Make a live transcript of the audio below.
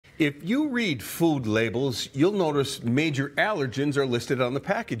If you read food labels, you'll notice major allergens are listed on the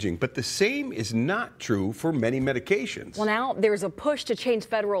packaging, but the same is not true for many medications. Well, now there's a push to change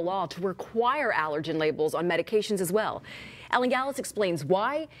federal law to require allergen labels on medications as well. Ellen Gallus explains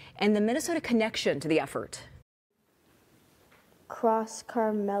why and the Minnesota connection to the effort.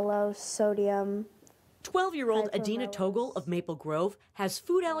 Cross-carmelo sodium. 12-year-old Adina Togel of Maple Grove has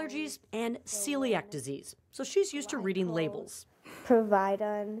food allergies and celiac disease, so she's used to reading labels.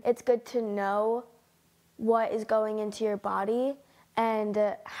 Providon. It's good to know what is going into your body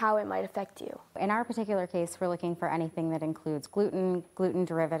and how it might affect you. In our particular case, we're looking for anything that includes gluten, gluten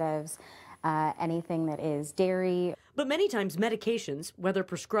derivatives, anything that is dairy. But many times medications, whether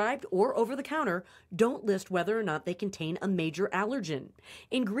prescribed or over-the-counter, don't list whether or not they contain a major allergen.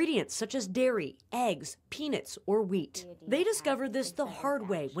 Ingredients such as dairy, eggs, peanuts, or wheat. They discovered this the hard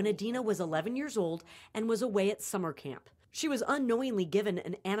way when Adina was 11 years old and was away at summer camp. She was unknowingly given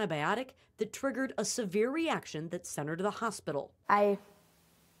an antibiotic that triggered a severe reaction that sent her to the hospital. I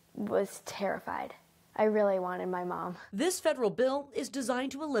was terrified. I really wanted my mom. This federal bill is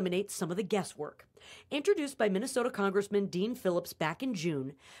designed to eliminate some of the guesswork. Introduced by Minnesota Congressman Dean Phillips back in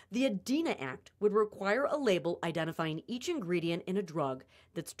June, the Adina Act would require a label identifying each ingredient in a drug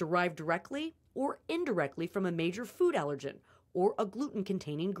that's derived directly or indirectly from a major food allergen or a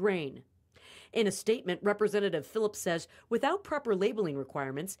gluten-containing grain. In a statement, Representative Phillips says without proper labeling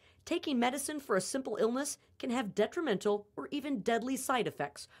requirements, taking medicine for a simple illness can have detrimental or even deadly side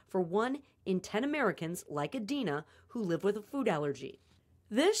effects for 1 in 10 Americans like Adina who live with a food allergy.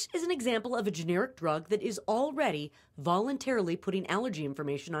 This is an example of a generic drug that is already voluntarily putting allergy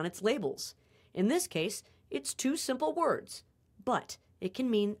information on its labels. In this case, it's 2 simple words, but it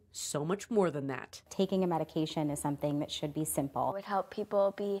can mean so much more than that. Taking a medication is something that should be simple. It would help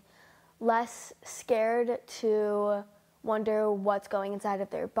people be less scared to wonder what's going inside of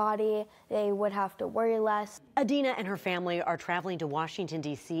their body. They would have to worry less. Adina and her family are traveling to Washington,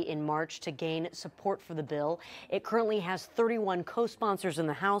 D.C. in March to gain support for the bill. It currently has 31 co-sponsors in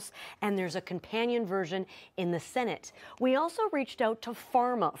the House, and there's a companion version in the Senate. We also reached out to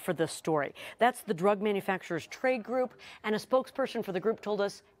Pharma for this story. That's the drug manufacturers trade group, and a spokesperson for the group told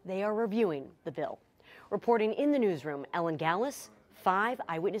us they are reviewing the bill. Reporting in the newsroom, Ellen Gallus, 5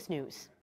 Eyewitness News.